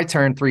for my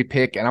turn 3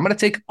 pick, and I'm going to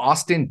take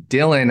Austin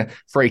Dillon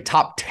for a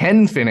top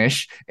 10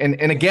 finish. And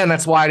again,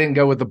 that's why I didn't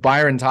go with the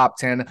Byron top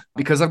 10,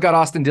 because I've got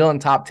Austin Dillon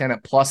top 10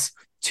 at plus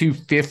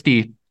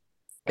 250.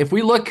 If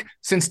we look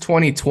since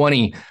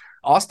 2020,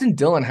 Austin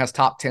Dillon has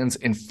top 10s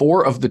in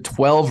 4 of the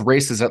 12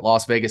 races at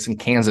Las Vegas and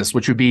Kansas,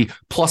 which would be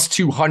plus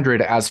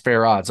 200 as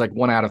fair odds. Like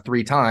 1 out of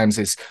 3 times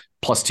is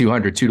plus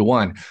 200,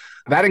 2-1.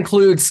 That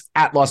includes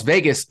at Las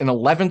Vegas an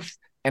 11th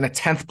and a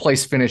 10th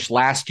place finish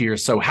last year.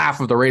 So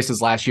half of the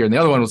races last year. And the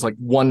other one was like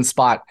 1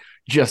 spot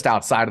just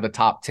outside of the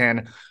top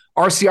 10.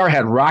 RCR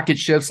had rocket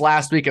ships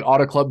last week at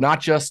Auto Club. Not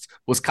just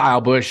was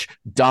Kyle Busch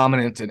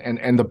dominant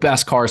and the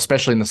best car,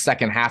 especially in the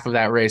second half of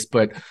that race,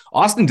 but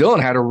Austin Dillon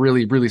had a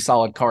really, really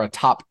solid car, a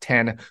top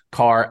 10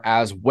 car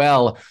as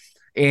well.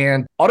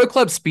 And Auto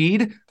Club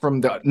speed from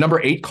the number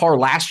 8 car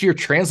last year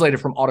translated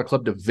from Auto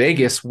Club to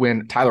Vegas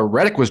when Tyler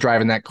Reddick was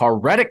driving that car.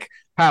 Reddick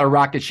had a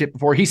rocket ship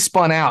before he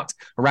spun out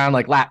around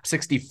like lap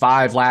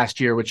 65 last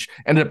year, which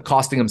ended up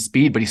costing him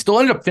speed, but he still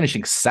ended up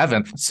finishing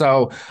 7th.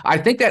 So I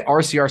think that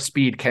RCR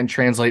speed can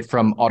translate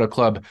from Auto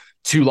Club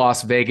to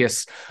Las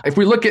Vegas. If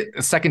we look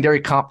at secondary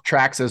comp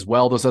tracks as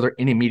well, those other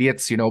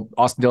intermediates, you know,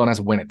 Austin Dillon has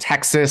a win at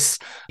Texas.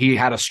 He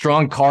had a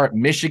strong car at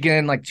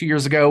Michigan like 2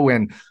 years ago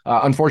when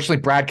unfortunately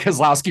Brad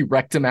Keselowski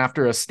wrecked him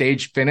after a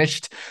stage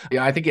finished.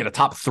 Yeah, I think he had a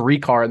top 3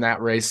 car in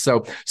that race.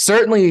 So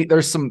certainly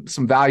there's some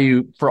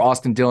value for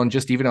Austin Dillon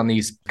just even on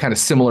these kind of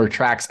similar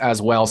tracks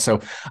as well. So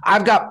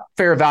I've got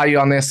fair value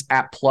on this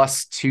at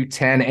plus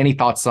 210. Any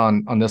thoughts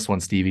on this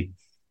one, Stevie?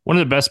 One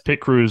of the best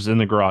pit crews in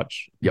the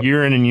garage,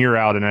 year in and year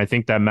out. And I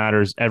think that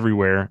matters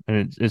everywhere. And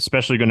it's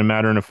especially going to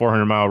matter in a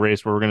 400-mile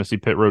race where we're going to see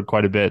pit road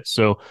quite a bit.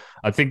 So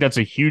I think that's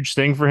a huge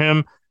thing for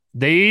him.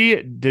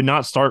 They did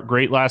not start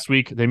great last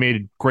week. They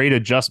made great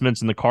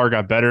adjustments and the car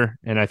got better.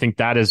 And I think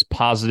that is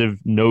positive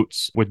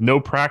notes. With no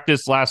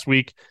practice last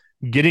week,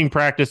 getting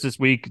practice this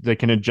week, they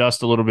can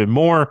adjust a little bit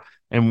more.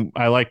 And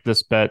I like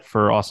this bet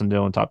for Austin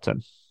Dillon top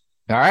 10.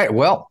 All right.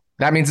 Well,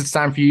 that means it's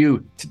time for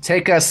you to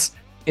take us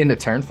into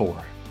turn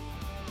 4.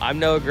 I'm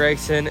Noah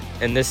Gregson,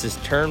 and this is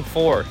turn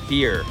 4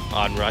 here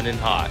on Running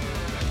Hot.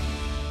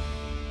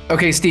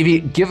 Okay,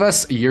 Stevie, give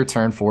us your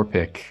turn 4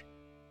 pick.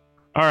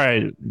 All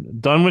right,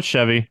 done with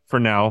Chevy for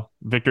now.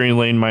 Victory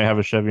Lane might have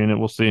a Chevy in it.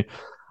 We'll see.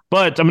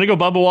 But I'm going to go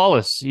Bubba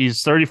Wallace.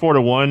 He's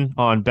 34-1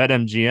 on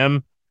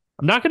BetMGM.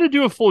 I'm not going to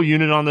do a full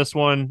unit on this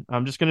one.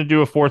 I'm just going to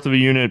do a fourth of a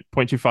unit,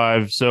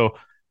 0.25. So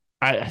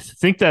I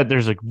think that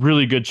there's a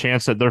really good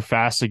chance that they're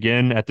fast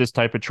again at this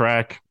type of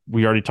track.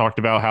 We already talked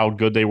about how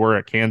good they were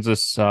at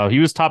Kansas. He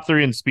was top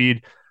 3 in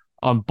speed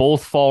on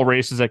both fall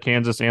races at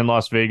Kansas and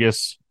Las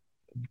Vegas.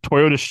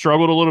 Toyota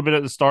struggled a little bit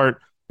at the start.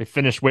 They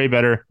finished way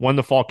better. Won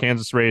the fall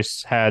Kansas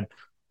race, had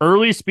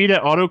early speed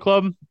at Auto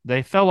Club.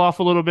 They fell off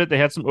a little bit. They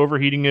had some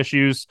overheating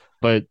issues,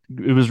 but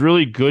it was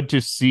really good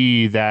to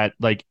see that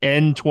like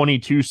end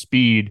 22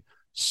 speed,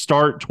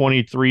 start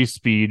 23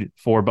 speed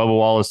for Bubba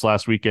Wallace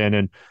last weekend.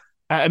 And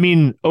I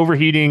mean,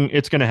 overheating,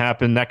 it's going to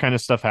happen. That kind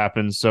of stuff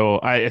happens. So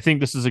I think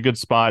this is a good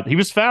spot. He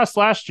was fast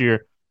last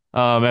year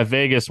at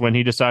Vegas when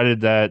he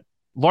decided that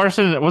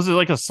Larson, was it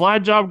like a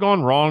slide job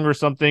gone wrong or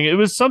something? It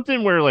was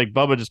something where like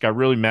Bubba just got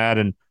really mad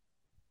and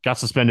got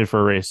suspended for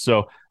a race.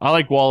 So I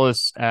like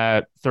Wallace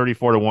at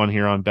 34-1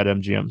 here on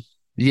BetMGM.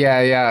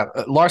 Yeah.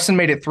 Larson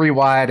made it 3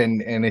 wide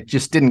and it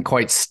just didn't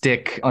quite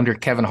stick under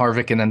Kevin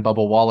Harvick and then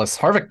Bubba Wallace.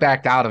 Harvick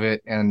backed out of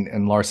it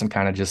and Larson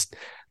kind of just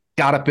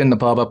got up into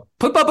Bubba,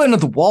 put Bubba into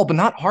the wall, but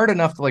not hard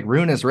enough to like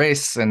ruin his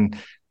race. And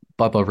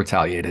Bubba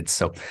retaliated.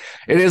 So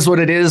it is what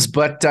it is,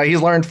 but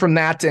he's learned from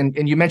that.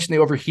 And you mentioned the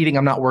overheating.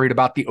 I'm not worried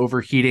about the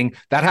overheating.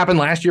 That happened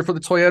last year for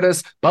the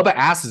Toyotas. Bubba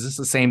asked, is this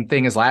the same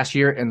thing as last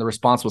year? And the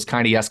response was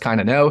kind of yes,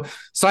 kind of no.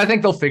 So I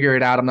think they'll figure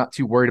it out. I'm not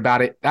too worried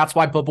about it. That's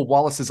why Bubba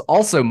Wallace is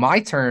also my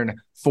turn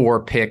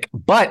for pick,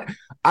 but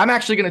I'm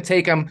actually going to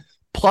take him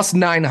plus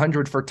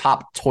 900 for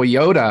top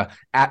Toyota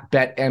at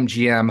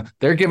BetMGM.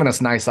 They're giving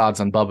us nice odds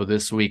on Bubba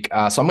this week.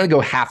 So I'm going to go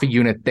half a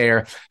unit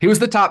there. He was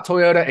the top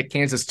Toyota at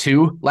Kansas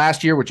 2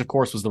 last year, which of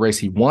course was the race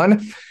he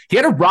won. He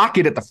had a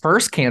rocket at the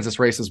first Kansas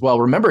race as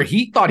well. Remember,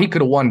 he thought he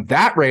could have won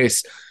that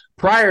race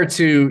prior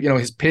to,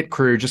 his pit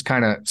crew just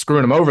kind of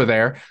screwing him over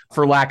there,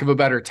 for lack of a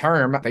better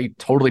term. They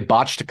totally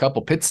botched a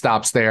couple pit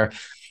stops there.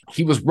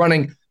 He was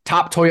running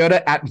top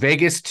Toyota at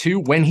Vegas too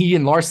when he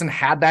and Larson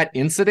had that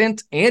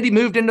incident, and he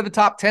moved into the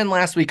top 10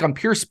 last week on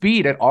pure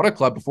speed at Auto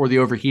Club before the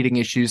overheating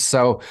issues.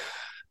 So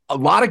a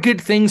lot of good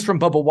things from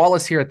Bubba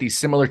Wallace here at these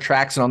similar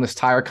tracks and on this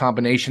tire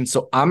combination.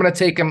 So I'm going to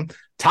take him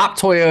top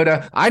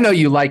Toyota. I know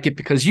you like it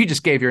because you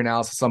just gave your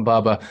analysis on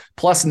Bubba,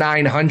 plus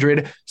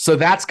 900. So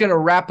that's going to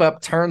wrap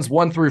up turns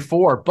 1 through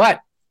 4.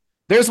 But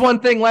there's one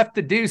thing left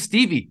to do.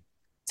 Stevie,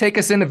 take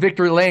us into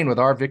victory lane with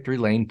our victory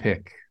lane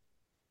pick.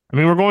 I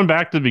mean, we're going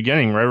back to the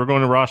beginning, right? We're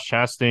going to Ross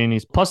Chastain.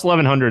 He's plus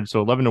 1,100,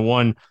 so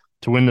 11-1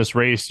 to win this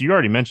race. You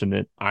already mentioned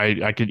it.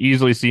 I could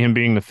easily see him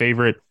being the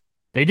favorite.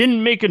 They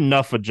didn't make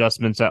enough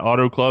adjustments at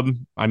Auto Club.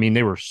 I mean,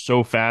 they were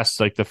so fast,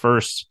 like the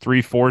first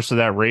 3/4 of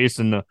that race,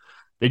 and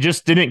they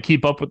just didn't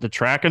keep up with the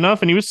track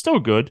enough, and he was still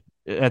good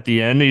at the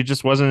end. He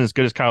just wasn't as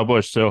good as Kyle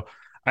Busch. So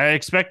I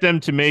expect them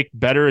to make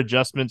better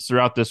adjustments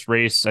throughout this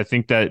race. I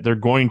think that they're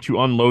going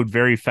to unload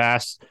very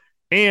fast.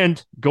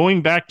 And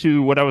going back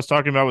to what I was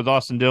talking about with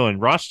Austin Dillon,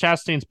 Ross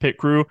Chastain's pit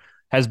crew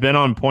has been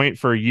on point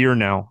for a year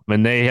now,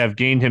 and they have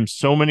gained him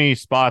so many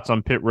spots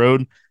on pit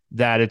road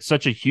that it's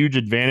such a huge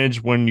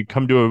advantage when you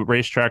come to a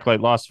racetrack like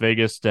Las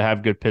Vegas to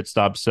have good pit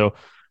stops. So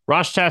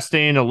Ross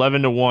Chastain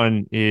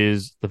 11-1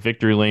 is the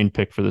victory lane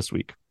pick for this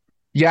week.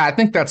 Yeah, I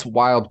think that's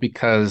wild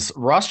because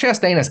Ross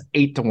Chastain is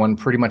 8-1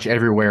 pretty much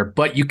everywhere,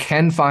 but you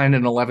can find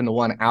an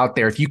 11-1 out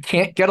there. If you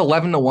can't get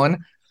 11-1,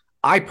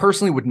 I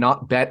personally would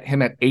not bet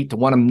him at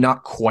 8-1. I'm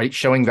not quite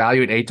showing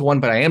value at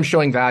 8-1, but I am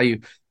showing value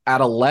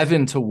at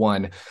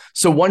 11-1.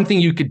 So one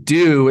thing you could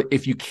do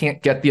if you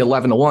can't get the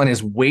 11-1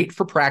 is wait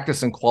for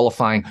practice and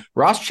qualifying.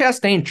 Ross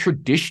Chastain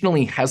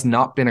traditionally has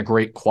not been a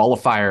great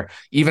qualifier,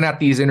 even at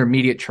these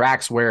intermediate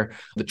tracks where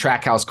the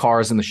Trackhouse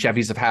cars and the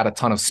Chevys have had a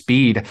ton of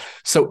speed.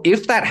 So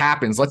if that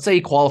happens, let's say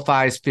he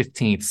qualifies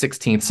 15th,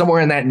 16th,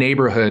 somewhere in that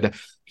neighborhood,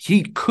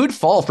 he could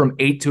fall from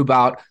 8 to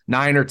about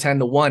 9 or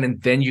 10-1,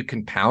 and then you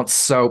can pounce.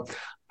 So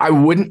I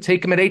wouldn't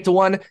take him at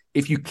 8-1.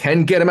 If you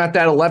can get him at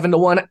that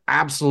 11-1,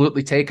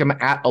 absolutely take him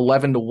at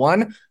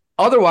 11-1.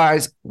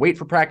 Otherwise, wait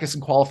for practice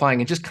and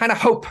qualifying and just kind of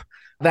hope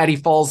that he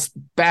falls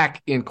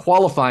back in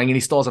qualifying and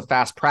he still has a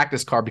fast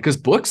practice car, because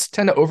books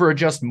tend to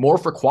over-adjust more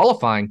for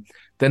qualifying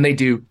than they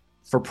do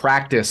for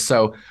practice.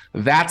 So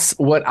that's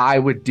what I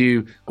would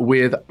do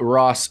with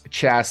Ross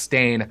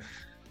Chastain.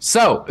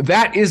 So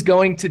that is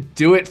going to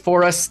do it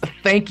for us.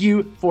 Thank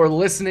you for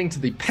listening to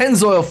the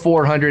Pennzoil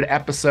 400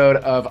 episode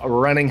of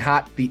Running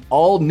Hot, the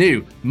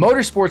all-new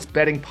motorsports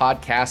betting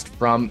podcast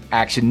from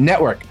Action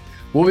Network.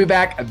 We'll be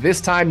back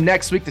this time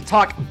next week to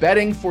talk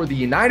betting for the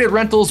United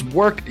Rentals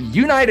Work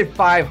United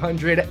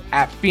 500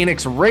 at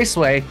Phoenix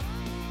Raceway.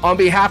 On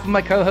behalf of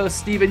my co-host,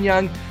 Stephen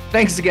Young,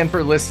 thanks again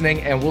for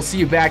listening, and we'll see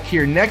you back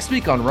here next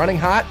week on Running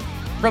Hot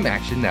from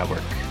Action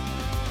Network.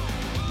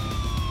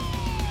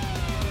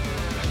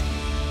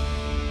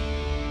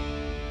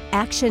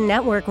 Action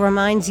Network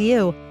reminds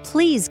you,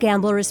 please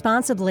gamble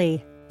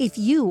responsibly. If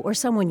you or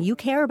someone you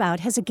care about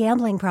has a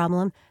gambling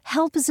problem,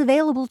 help is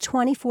available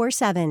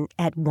 24/7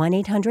 at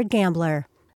 1-800-GAMBLER.